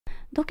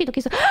ドキド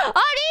キする。あ、リ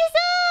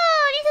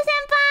ス先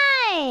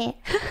輩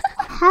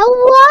Hello!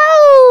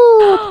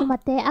 ちょっと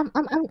待って。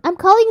I'm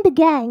calling the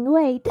gang.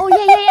 Wait. Oh, yeah.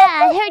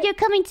 I heard you're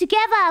coming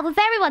together with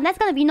everyone. That's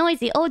gonna be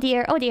noisy. Oh,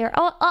 dear.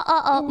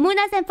 Oh.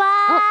 Moona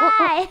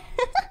senpai!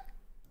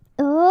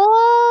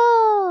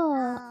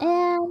 Oh,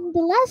 and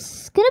the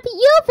last gonna be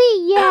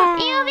Yuffie. Yeah.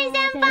 Yuffie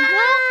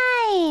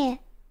senpai!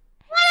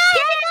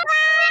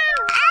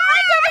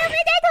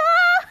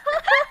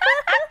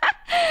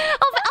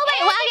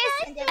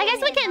 I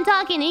guess we can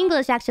talk in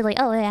English actually.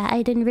 Oh yeah,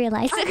 I didn't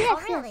realize. Oh,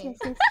 yes.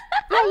 Yeah.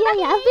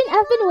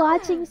 I've been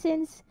watching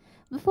since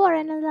before,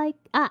 and I'm like,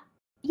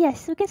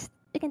 yes, we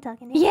can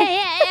talk in English.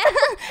 Yeah.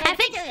 I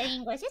think in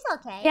English is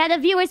okay. Yeah, the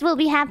viewers will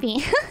be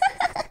happy.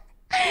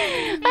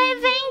 I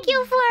thank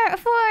you for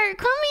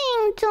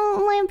coming to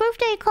my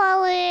birthday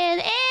call-in.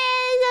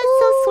 That's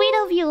so sweet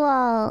of you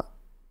all.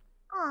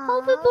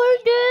 Happy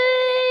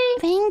birthday!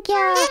 Thank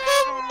you.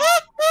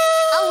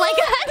 Oh my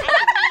god.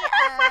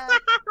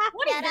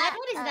 What is that?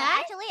 What is that?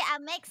 Actually, I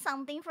make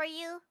something for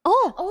you.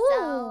 Oh.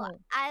 So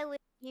I will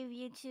give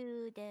you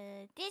to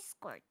the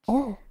Discord.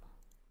 Oh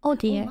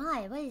dear. Oh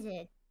my, what is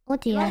it? Oh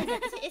dear.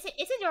 Is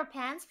it your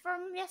pants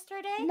from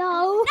yesterday? No.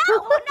 No, it's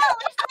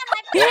not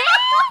my pants.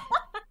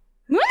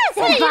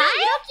 Moona-senpai?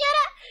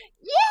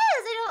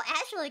 Yes,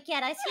 actually,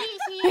 Kiara,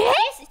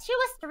 she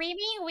was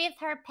streaming with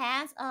her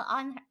pants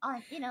on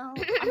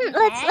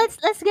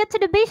Let's get to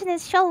the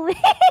business, shall we?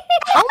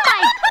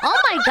 Oh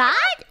my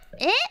god!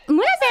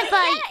 Moona-senpai!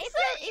 Yeah,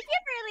 if you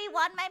really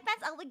want my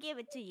pants, I will give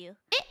it to you.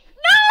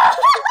 No!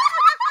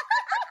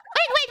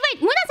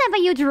 Wait, Moona-senpai,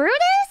 you drew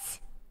this?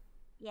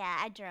 Yeah,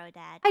 I drew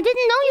that. I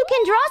didn't know you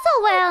can draw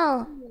so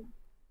well.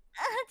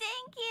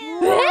 Thank you.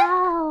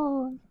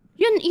 Wow.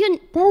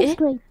 That's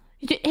great.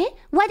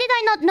 Why did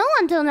I not know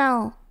until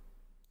now?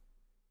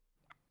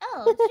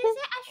 Oh, she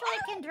actually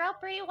can draw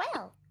pretty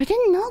well. I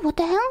didn't know. What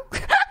the hell?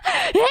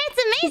 It's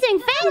amazing.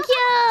 Thank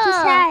you.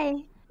 She's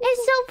shy.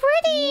 It's so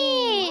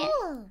pretty.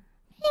 Ooh.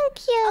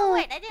 Thank you. Oh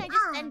wait, I think I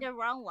just sent the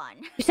wrong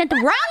one. You sent the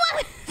wrong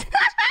one.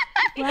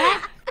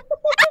 What?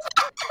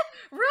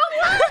 Wrong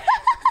one.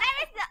 That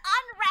is the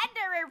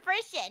unrendered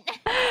version.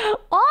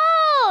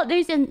 Oh,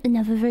 there's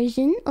another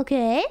version.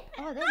 Okay.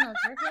 Oh, there's no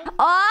version.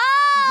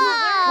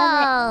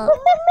 Oh.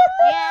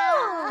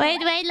 Yeah. Wait.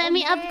 Let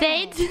me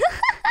update.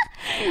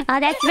 Oh,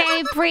 that's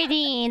very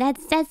pretty.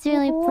 That's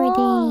really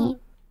pretty.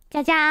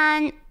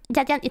 Jajan.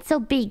 It's so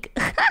big.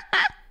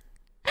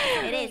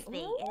 It is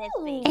big.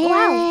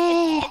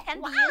 Wow. It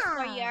can be used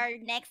for your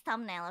next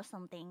thumbnail or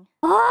something.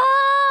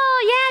 Oh,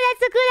 yeah,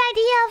 that's a good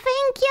idea.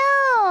 Thank you.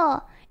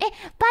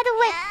 By the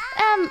way,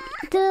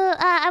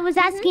 I was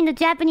asking the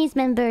Japanese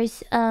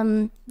members,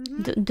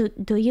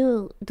 do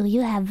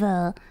you have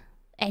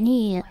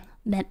any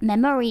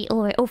memory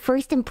or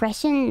first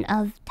impression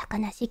of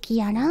Takanashi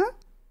Kiara?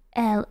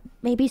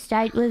 Maybe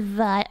start with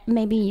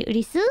maybe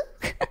Risu.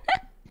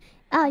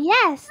 Oh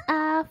yes.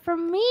 For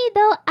me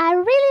though, I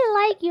really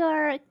like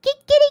your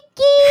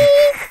kikiriki.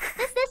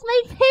 That's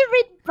my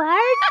favorite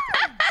part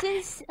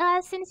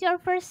since your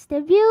first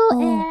debut,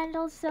 and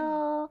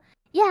also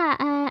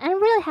I'm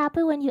really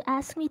happy when you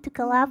asked me to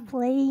collab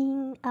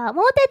playing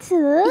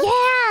Motetsu.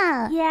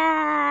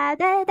 Yeah,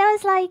 that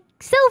was like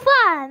so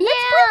fun.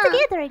 Let's play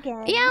together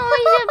again. Yeah,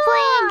 we should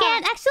play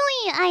again.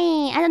 Actually,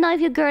 I don't know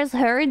if you girls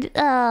heard,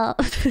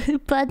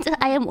 but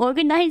I am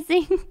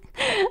organizing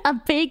a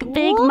big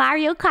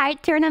Mario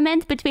Kart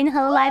tournament between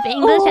HoloLive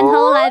English and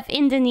HoloLive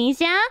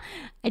Indonesia.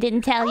 I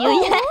didn't tell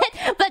you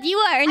yet, but you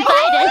are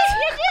invited.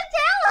 You didn't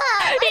tell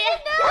us. I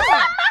didn't know.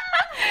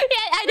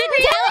 Yeah, I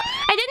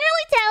didn't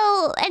really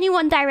tell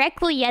anyone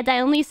directly yet. I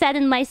only said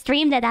in my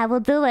stream that I will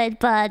do it,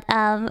 but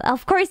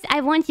of course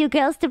I want you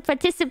girls to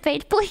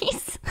participate,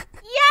 please.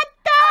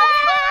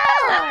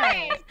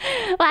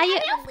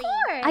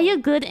 Are you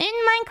good in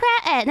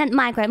Minecraft? Not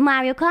Minecraft,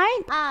 Mario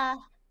Kart?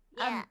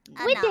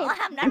 We did.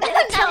 I'm not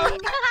gonna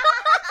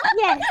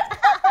Yes.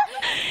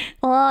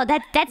 Oh,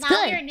 that's now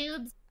good. you're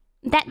noobs.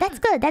 That's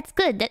good. That's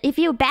good. If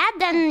you're bad,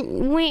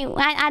 then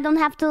I don't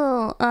have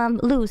to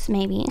lose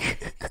maybe.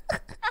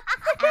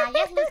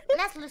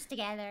 Let's lose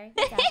together.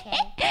 It's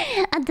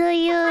okay. Do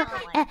you,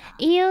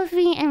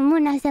 Iofifteen and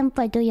Moona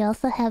senpai, do you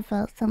also have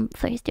some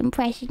first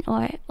impression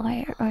or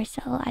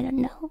so? I don't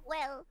know.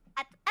 Well,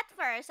 at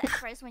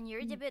first when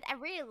you debut, I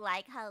really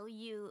like how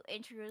you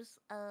introduce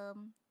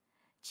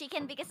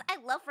chicken, because I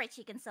love fried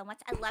chicken so much.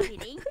 I love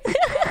eating.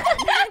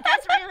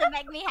 That's really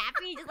make me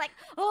happy. Just like,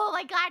 oh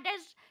my god,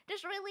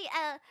 there's really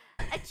a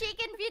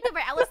chicken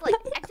VTuber. I was like,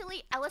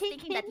 actually, I was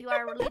thinking that you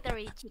are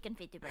literally chicken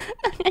VTuber,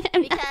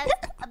 because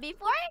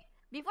before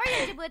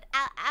you debut,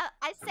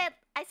 I said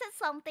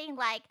something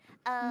like,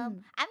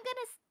 I'm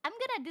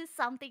gonna do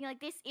something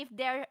like this if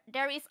there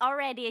is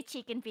already a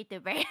chicken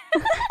VTuber.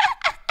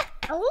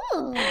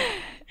 Oh.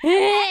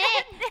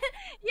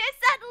 You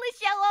suddenly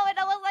show up and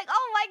I was like,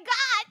 oh my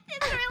god,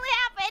 this really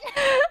happened.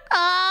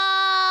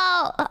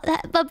 Oh,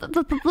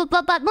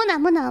 but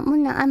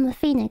Moona, I'm a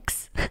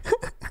phoenix.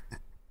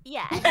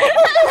 Yeah.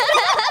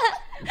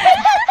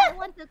 I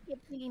want to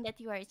keep thinking that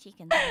you are a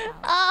chicken.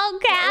 Somehow.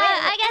 Okay,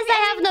 I guess I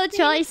have no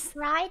choice.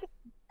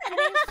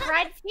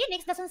 Fried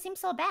Phoenix doesn't seem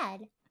so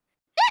bad.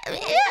 Yeah.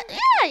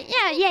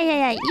 Yeah,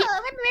 maybe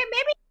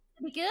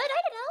it'll be good.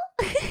 I don't know.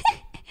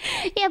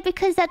 Yeah,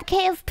 because at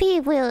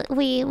KFP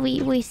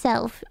we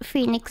sell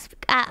Phoenix.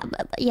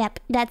 Yep,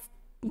 that's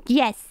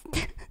yes.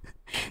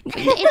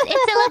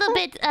 It's a little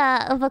bit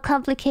of a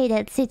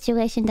complicated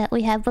situation that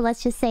we have, but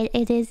let's just say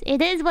it is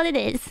what it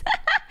is.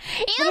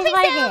 It'll be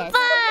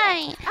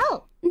fine.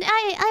 Oh,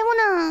 I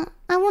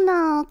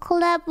wanna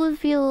collab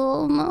with you.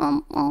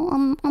 of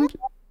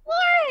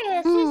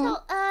course. So,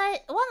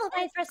 one of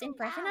my first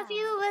impression of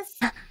you was,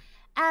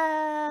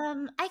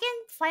 I can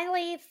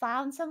finally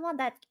found someone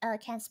that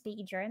can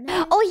speak German.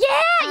 Oh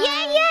yeah.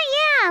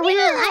 I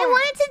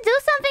wanted to do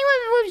something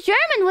with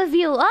German with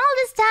you all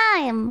this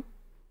time.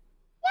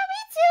 Yeah,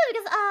 me too.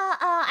 Because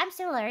I'm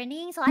still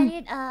learning, so I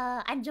need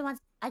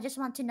I just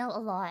want to know a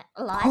lot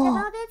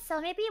about it.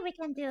 So maybe we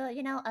can do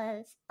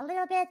a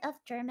little bit of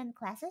German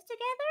classes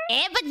together.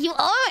 Yeah, but you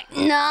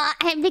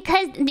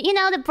because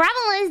the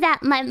problem is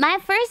that my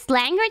first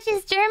language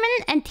is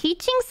German, and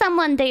teaching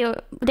someone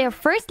their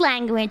first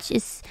language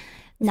is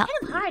not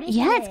kind of hard.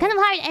 It's kind of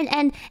hard,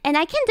 and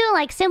I can do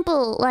like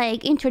simple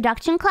like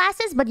introduction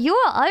classes, but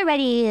you're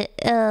already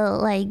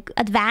like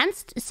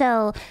advanced,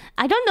 so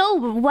I don't know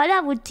what I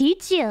would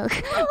teach you.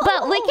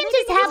 But we can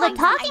just have a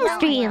talking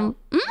stream.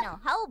 No,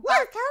 how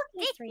about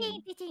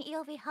talking teaching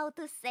Iofi how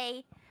to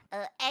say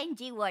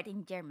NG word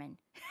in German?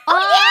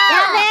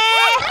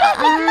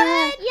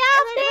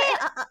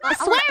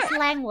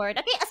 Slang word.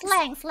 Okay, a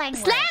slang word.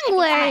 Slang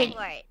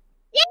word.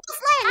 Yeah,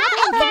 slang.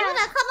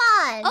 Come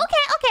on.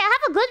 Okay, I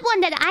have a good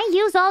one that I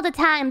use all the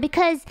time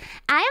because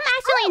I am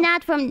actually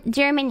not from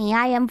Germany.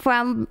 I am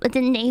from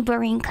the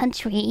neighboring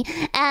country,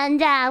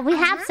 and we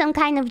have some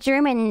kind of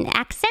German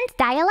accent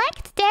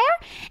dialect there.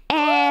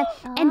 And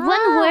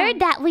one word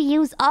that we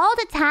use all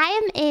the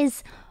time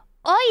is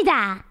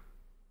 "oida."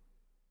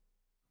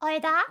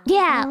 Oida?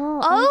 Yeah,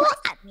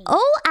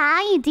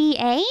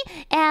 OIDA.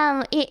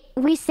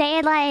 We say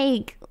it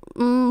like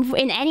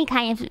in any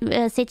kind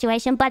of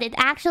situation, but it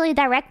actually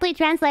directly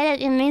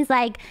translated it means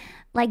like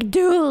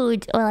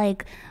dude, or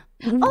like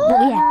it's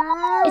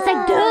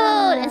like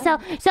dude. And so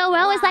we're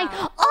always like,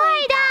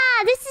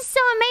 "Oida, this is so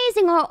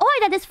amazing," or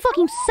 "Oida, this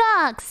fucking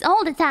sucks,"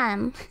 all the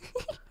time.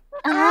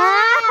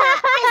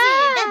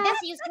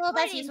 That's useful.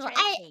 That's useful.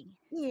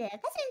 Yeah,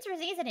 that's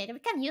interesting, isn't it? We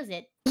can use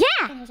it. Yeah.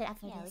 We can use it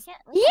after this.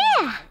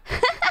 Yeah.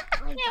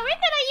 Yeah,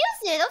 we're gonna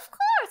use it. Of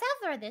course,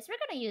 after this, we're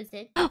gonna use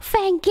it. Oh,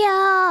 thank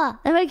you.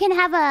 We can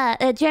have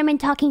a German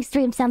talking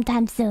stream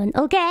sometime soon,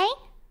 okay?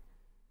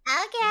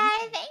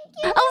 Okay, thank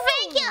you. Oh,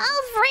 thank you,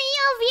 all three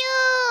of you.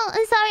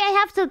 I'm sorry, I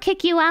have to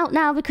kick you out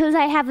now because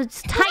I have a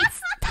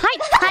tight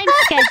time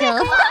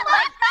schedule.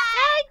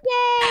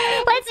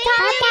 Okay. Let's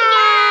talk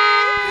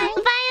again.